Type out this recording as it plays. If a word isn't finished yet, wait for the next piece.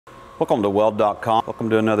Welcome to Weld.com. Welcome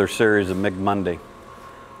to another series of MIG Monday.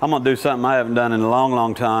 I'm going to do something I haven't done in a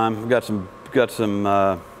long time. We've got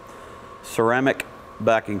some ceramic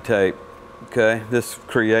backing tape. Okay, this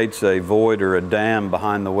creates a void or a dam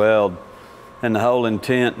behind the weld, and the whole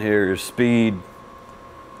intent here is speed.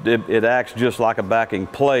 It acts just like a backing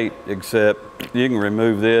plate, except you can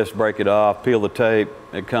remove this, break it off, peel the tape,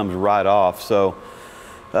 it comes right off. So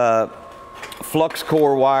flux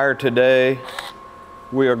core wire today.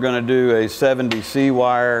 We are going to do a 70C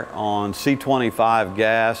wire on C25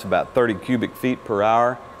 gas, about 30 cubic feet per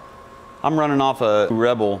hour. I'm running off a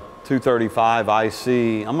Rebel 235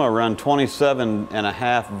 IC. I'm going to run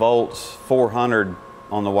 27.5 volts, 400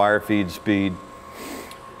 on the wire feed speed.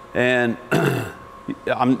 And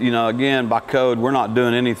again, by code, we're not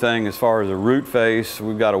doing anything as far as a root face.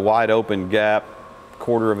 We've got a wide open gap,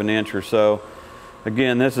 1/4 of an inch or so.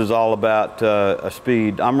 Again, this is all about a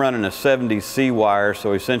speed. I'm running a 70C wire,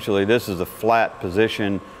 so essentially this is a flat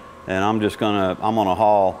position, and I'm gonna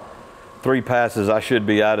haul 3 passes. I should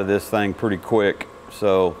be out of this thing pretty quick.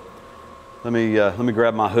 So let me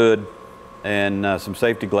grab my hood and some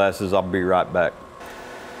safety glasses. I'll be right back.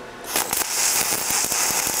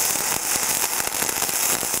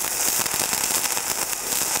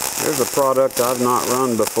 Here's a product I've not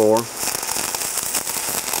run before.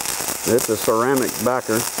 It's a ceramic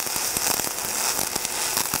backer.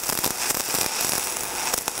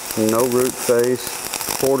 No root face,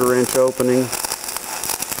 1/4 inch opening.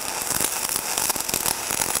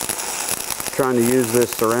 Trying to use this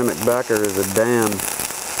ceramic backer as a dam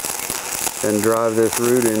and drive this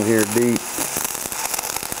root in here deep.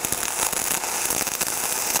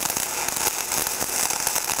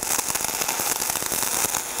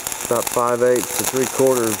 About 5/8 to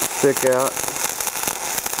 3/4 thick out.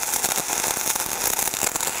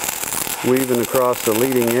 Weaving across the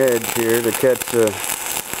leading edge here to catch the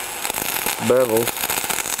bevels.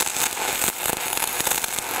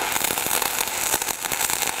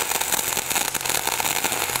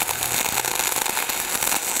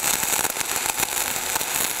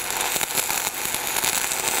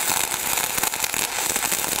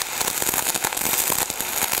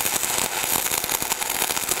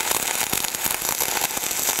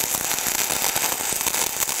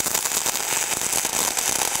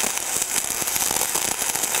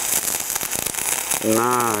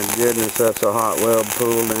 My goodness, that's a hot weld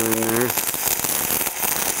pool down in there.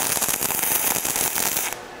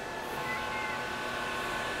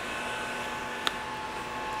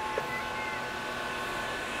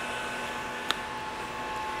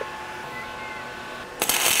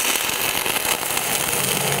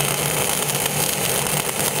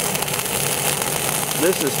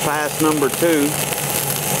 This is pass number 2.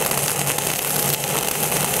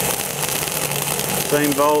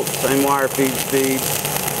 Same volt, same wire feed speed.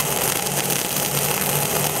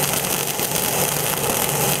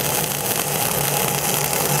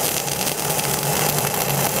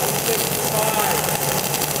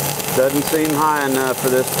 Doesn't seem high enough for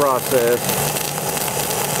this process.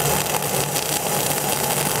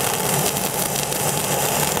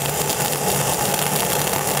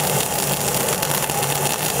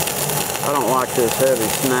 I don't like this heavy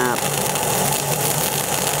snap.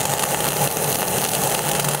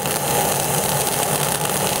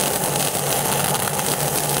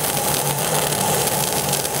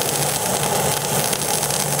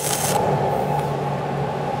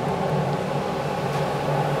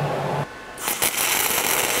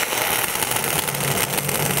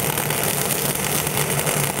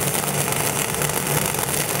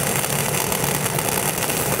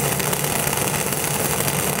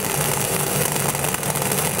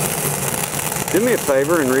 Do me a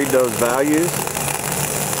favor and read those values.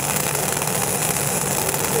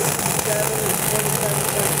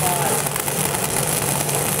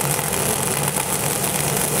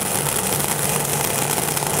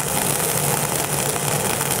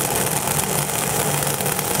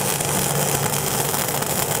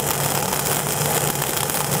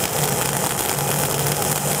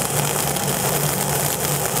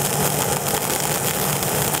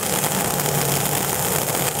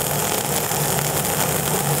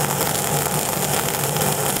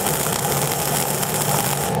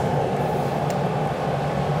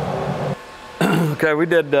 Okay, we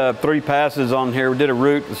did 3 passes on here. We did a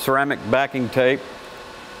root with ceramic backing tape,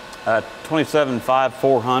 27.5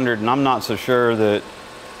 400, and I'm not so sure that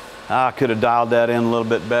I could have dialed that in a little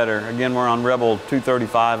bit better. Again, we're on Rebel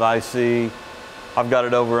 235 IC. I've got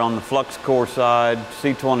it over on the flux core side,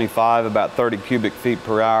 C25, about 30 cubic feet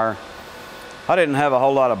per hour. I didn't have a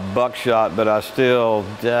whole lot of buckshot, but I still,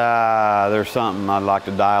 there's something I'd like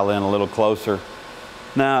to dial in a little closer.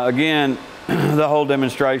 Now again, the whole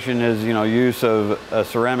demonstration is, you know, use of a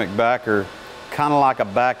ceramic backer, kind of like a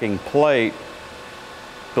backing plate,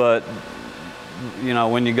 but you know,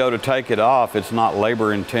 when you go to take it off, it's not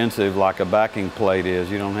labor intensive like a backing plate is.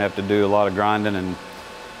 You don't have to do a lot of grinding and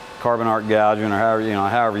carbon arc gouging, or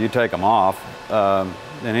however you take them off.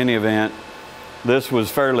 In any event, this was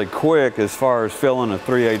fairly quick as far as filling a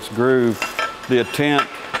 3/8 groove. The attempt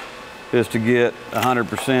is to get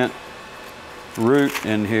 100% root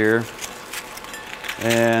in here,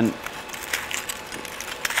 and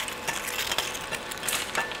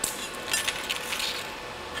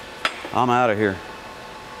I'm out of here.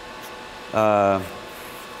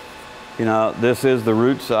 You know, this is the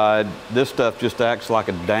root side. This stuff just acts like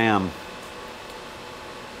a dam.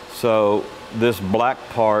 So this black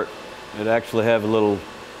part, it actually have a little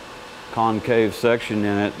concave section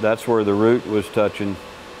in it. That's where the root was touching.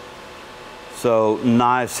 So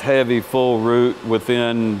nice, heavy, full root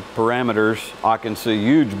within parameters. I can see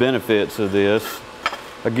huge benefits of this.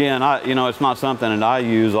 Again, you know, it's not something that I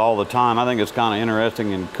use all the time. I think it's kind of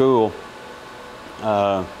interesting and cool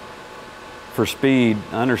for speed.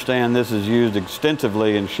 I understand this is used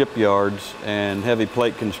extensively in shipyards and heavy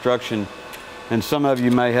plate construction, and some of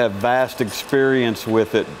you may have vast experience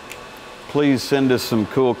with it. Please send us some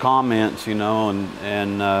cool comments, you know,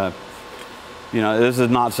 and you know, this is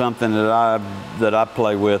not something that I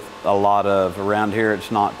play with a lot of around here.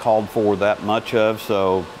 It's not called for that much of,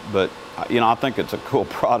 so, but you know, I think it's a cool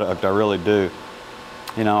product. I really do.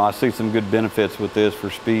 You know, I see some good benefits with this for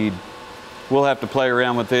speed. We'll have to play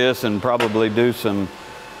around with this and probably do some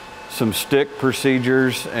stick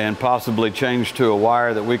procedures and possibly change to a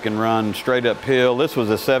wire that we can run straight uphill. This was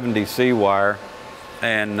a 70C wire,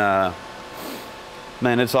 and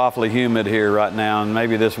man, it's awfully humid here right now, and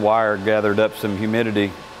maybe this wire gathered up some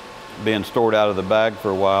humidity being stored out of the bag for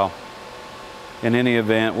a while. In any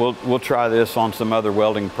event, we'll try this on some other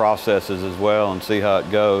welding processes as well and see how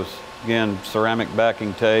it goes. Again, ceramic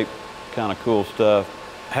backing tape, kind of cool stuff.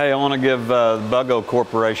 Hey, I want to give Buggo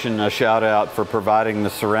Corporation a shout out for providing the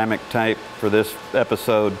ceramic tape for this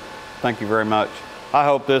episode. Thank you very much. I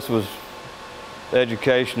hope this was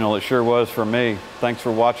educational. It sure was for me. Thanks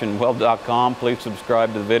for watching Weld.com. Please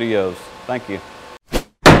subscribe to the videos. Thank you.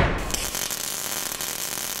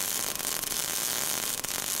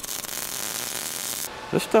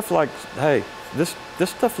 This stuff hey, this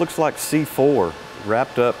stuff looks like C4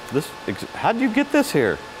 wrapped up. How did you get this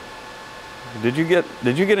here? Did you get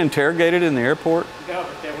interrogated in the airport? No,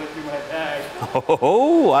 but they went through my bag.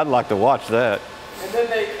 Oh, I'd like to watch that. And then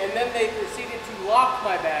they proceeded to lock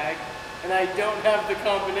my bag, and I don't have the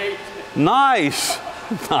combination. Nice.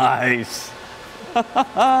 Nice.